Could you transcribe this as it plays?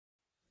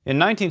In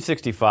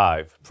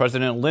 1965,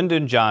 President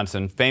Lyndon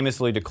Johnson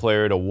famously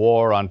declared a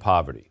war on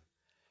poverty.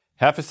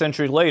 Half a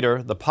century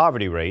later, the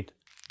poverty rate,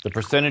 the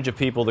percentage of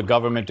people the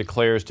government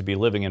declares to be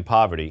living in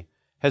poverty,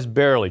 has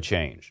barely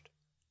changed.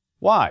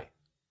 Why?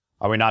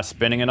 Are we not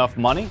spending enough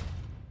money?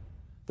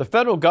 The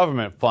federal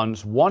government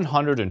funds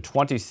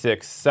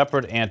 126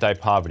 separate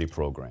anti-poverty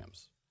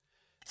programs.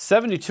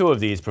 72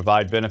 of these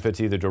provide benefits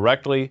either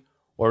directly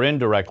or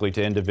indirectly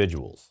to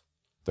individuals.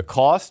 The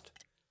cost?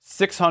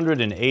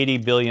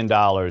 $680 billion in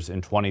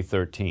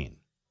 2013.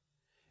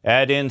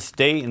 Add in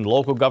state and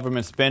local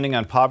government spending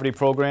on poverty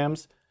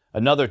programs,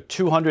 another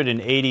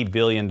 $280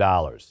 billion,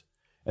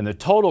 and the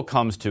total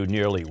comes to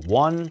nearly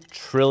 $1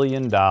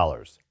 trillion.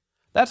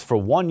 That's for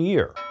 1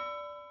 year.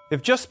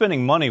 If just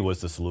spending money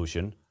was the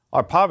solution,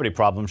 our poverty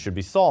problem should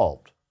be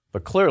solved.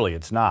 But clearly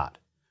it's not.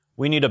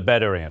 We need a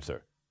better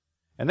answer.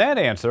 And that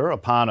answer,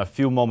 upon a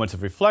few moments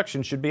of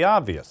reflection, should be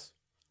obvious.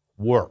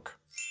 Work.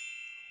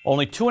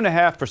 Only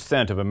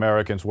 2.5% of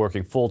Americans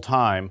working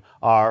full-time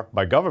are,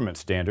 by government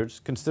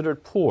standards,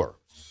 considered poor.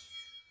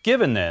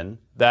 Given, then,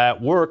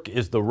 that work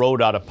is the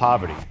road out of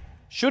poverty,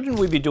 shouldn't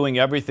we be doing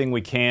everything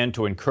we can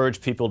to encourage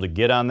people to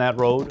get on that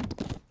road?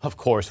 Of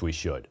course we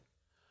should.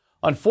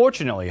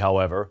 Unfortunately,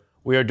 however,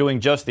 we are doing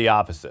just the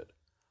opposite.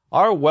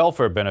 Our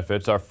welfare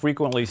benefits are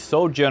frequently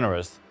so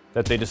generous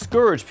that they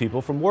discourage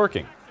people from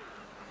working.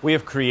 We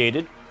have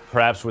created,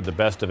 perhaps with the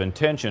best of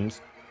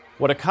intentions,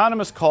 what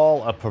economists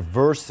call a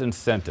perverse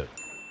incentive,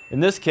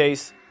 in this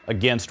case,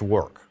 against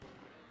work.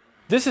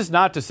 This is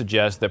not to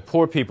suggest that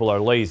poor people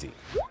are lazy.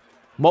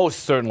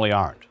 Most certainly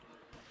aren't.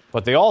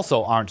 But they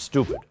also aren't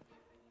stupid.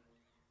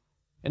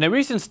 In a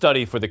recent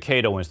study for the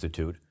Cato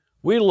Institute,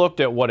 we looked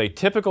at what a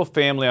typical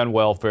family on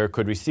welfare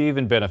could receive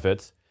in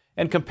benefits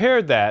and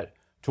compared that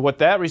to what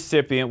that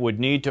recipient would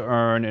need to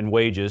earn in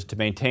wages to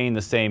maintain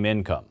the same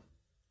income.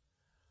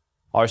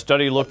 Our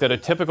study looked at a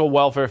typical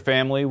welfare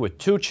family with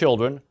 2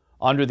 children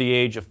under the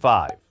age of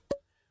 5.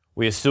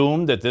 We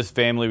assumed that this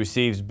family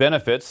receives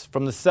benefits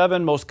from the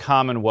 7 most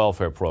common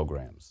welfare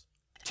programs.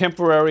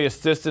 Temporary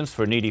Assistance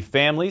for Needy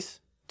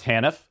Families,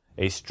 TANF,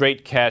 a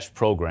straight cash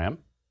program,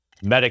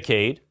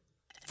 Medicaid,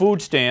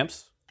 food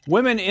stamps,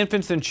 Women,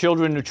 Infants, and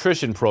Children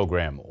Nutrition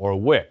Program, or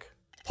WIC,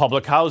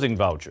 public housing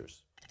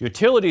vouchers,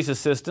 utilities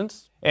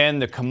assistance,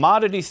 and the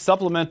Commodity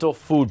Supplemental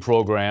Food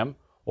Program,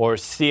 or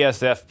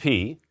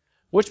CSFP,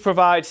 which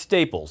provides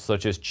staples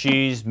such as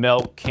cheese,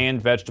 milk,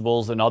 canned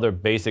vegetables, and other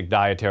basic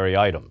dietary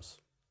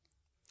items.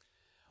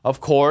 Of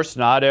course,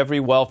 not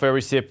every welfare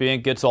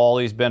recipient gets all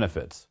these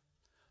benefits,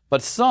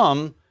 but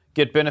some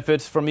get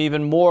benefits from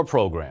even more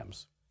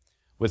programs.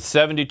 With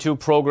 72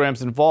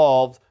 programs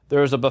involved,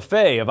 there is a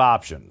buffet of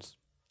options.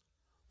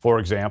 For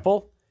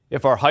example,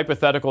 if our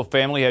hypothetical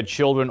family had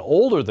children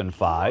older than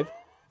 5,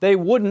 they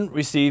wouldn't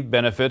receive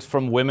benefits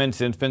from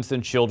Women's, Infants,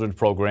 and Children's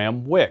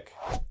Program, WIC.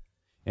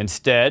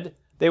 Instead,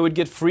 they would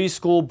get free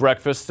school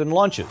breakfasts and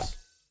lunches.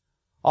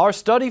 Our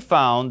study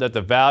found that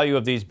the value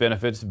of these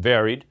benefits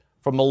varied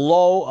from a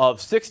low of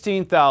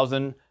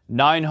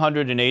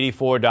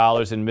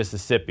 $16,984 in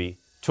Mississippi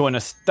to an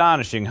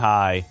astonishing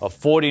high of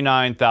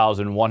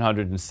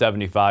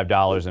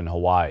 $49,175 in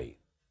Hawaii.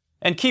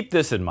 And keep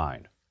this in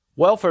mind.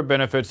 Welfare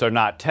benefits are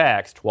not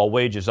taxed while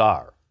wages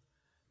are.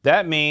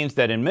 That means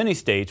that in many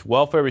states,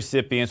 welfare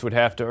recipients would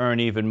have to earn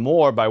even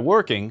more by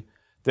working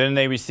than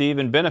they receive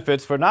in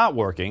benefits for not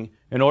working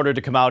in order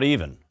to come out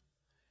even.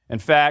 In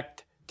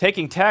fact,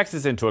 taking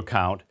taxes into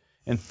account,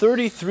 in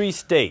 33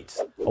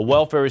 states, a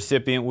welfare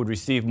recipient would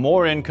receive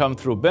more income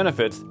through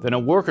benefits than a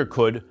worker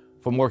could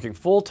from working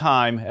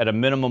full-time at a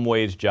minimum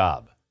wage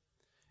job.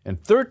 In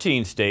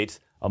 13 states,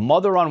 a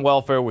mother on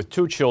welfare with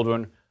 2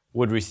 children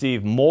would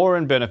receive more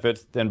in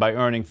benefits than by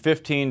earning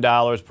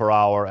 $15 per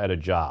hour at a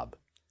job.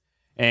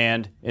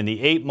 And in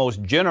the 8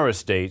 most generous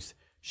states,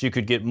 she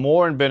could get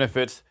more in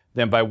benefits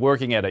than by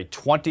working at a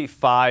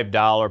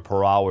 $25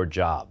 per hour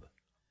job.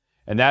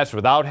 And that's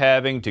without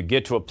having to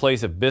get to a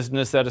place of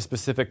business at a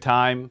specific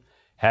time,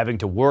 having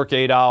to work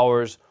 8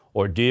 hours,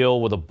 or deal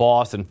with a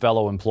boss and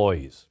fellow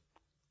employees.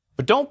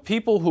 But don't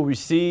people who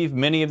receive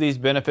many of these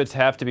benefits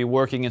have to be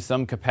working in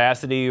some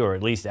capacity or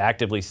at least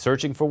actively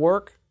searching for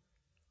work?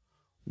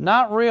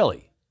 Not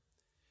really.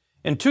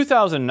 In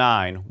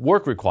 2009,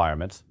 work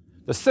requirements,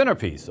 the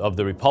centerpiece of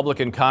the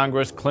Republican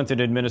Congress Clinton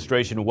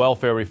administration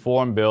welfare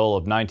reform bill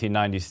of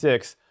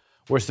 1996,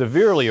 were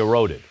severely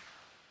eroded.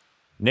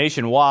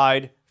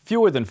 Nationwide,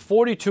 fewer than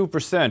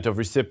 42% of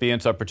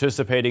recipients are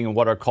participating in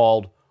what are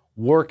called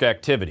work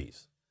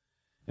activities.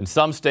 In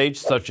some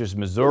states, such as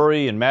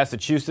Missouri and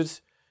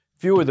Massachusetts,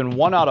 fewer than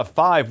 1 out of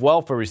 5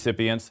 welfare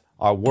recipients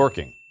are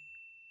working.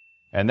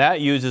 And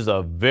that uses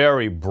a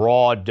very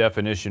broad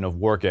definition of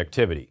work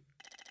activity.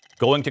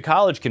 Going to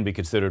college can be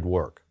considered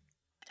work.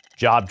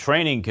 Job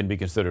training can be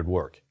considered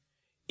work.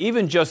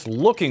 Even just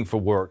looking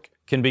for work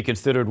can be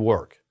considered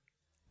work.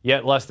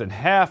 Yet less than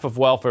half of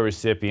welfare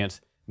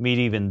recipients meet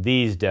even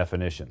these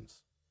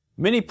definitions.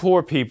 Many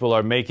poor people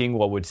are making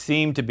what would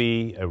seem to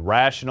be a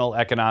rational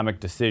economic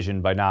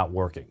decision by not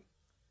working.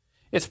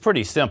 It's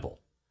pretty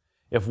simple.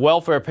 If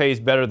welfare pays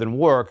better than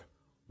work,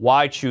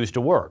 why choose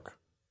to work?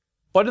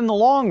 But in the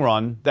long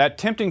run, that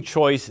tempting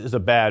choice is a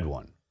bad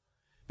one,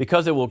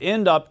 because it will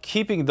end up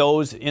keeping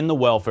those in the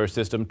welfare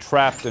system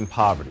trapped in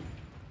poverty.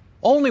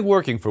 Only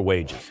working for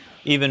wages,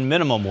 even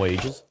minimum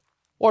wages,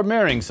 or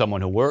marrying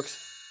someone who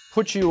works,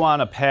 puts you on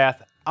a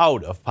path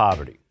out of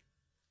poverty.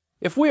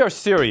 If we are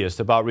serious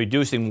about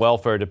reducing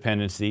welfare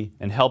dependency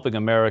and helping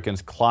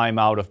Americans climb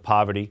out of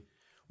poverty,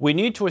 we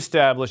need to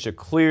establish a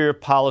clear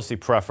policy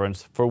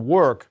preference for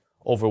work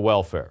over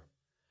welfare.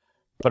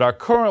 But our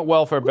current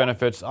welfare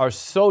benefits are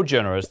so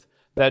generous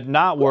that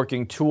not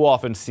working too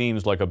often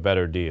seems like a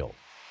better deal.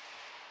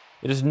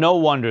 It is no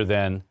wonder,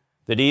 then,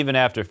 that even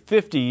after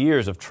 50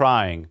 years of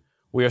trying,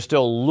 we are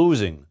still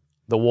losing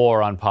the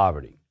war on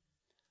poverty.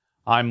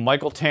 I'm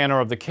Michael Tanner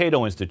of the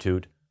Cato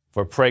Institute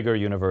for Prager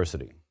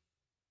University.